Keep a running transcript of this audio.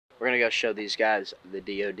We're gonna go show these guys the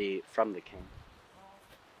DOD from the King.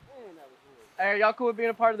 Hey, are y'all cool with being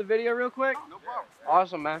a part of the video real quick? No problem.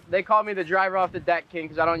 Awesome, man. They call me the driver off the deck king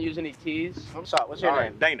because I don't use any T's. What's up? What's your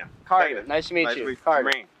name? Dana. Carter. Dana. Nice to meet you. Carter.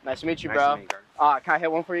 Carter. Nice to meet you, bro. Can I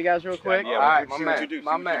hit one for you guys real quick? Yeah, all right, my man.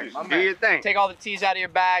 My man. Do your thing. Take all the T's out of your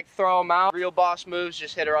bag, throw them out. Real boss moves,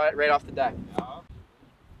 just hit it right off the deck.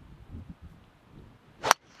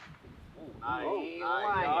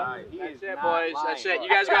 That's it, boys. That's it. You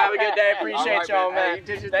guys gonna have a good day. Appreciate y'all, man.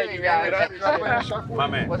 Thank you, guys. My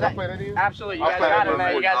man. What's that? Absolutely. You guys got it,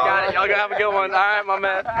 man. You guys got it. Y'all gonna have a good one. All right, my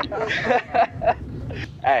man.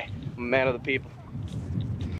 Hey, I'm a man of the people.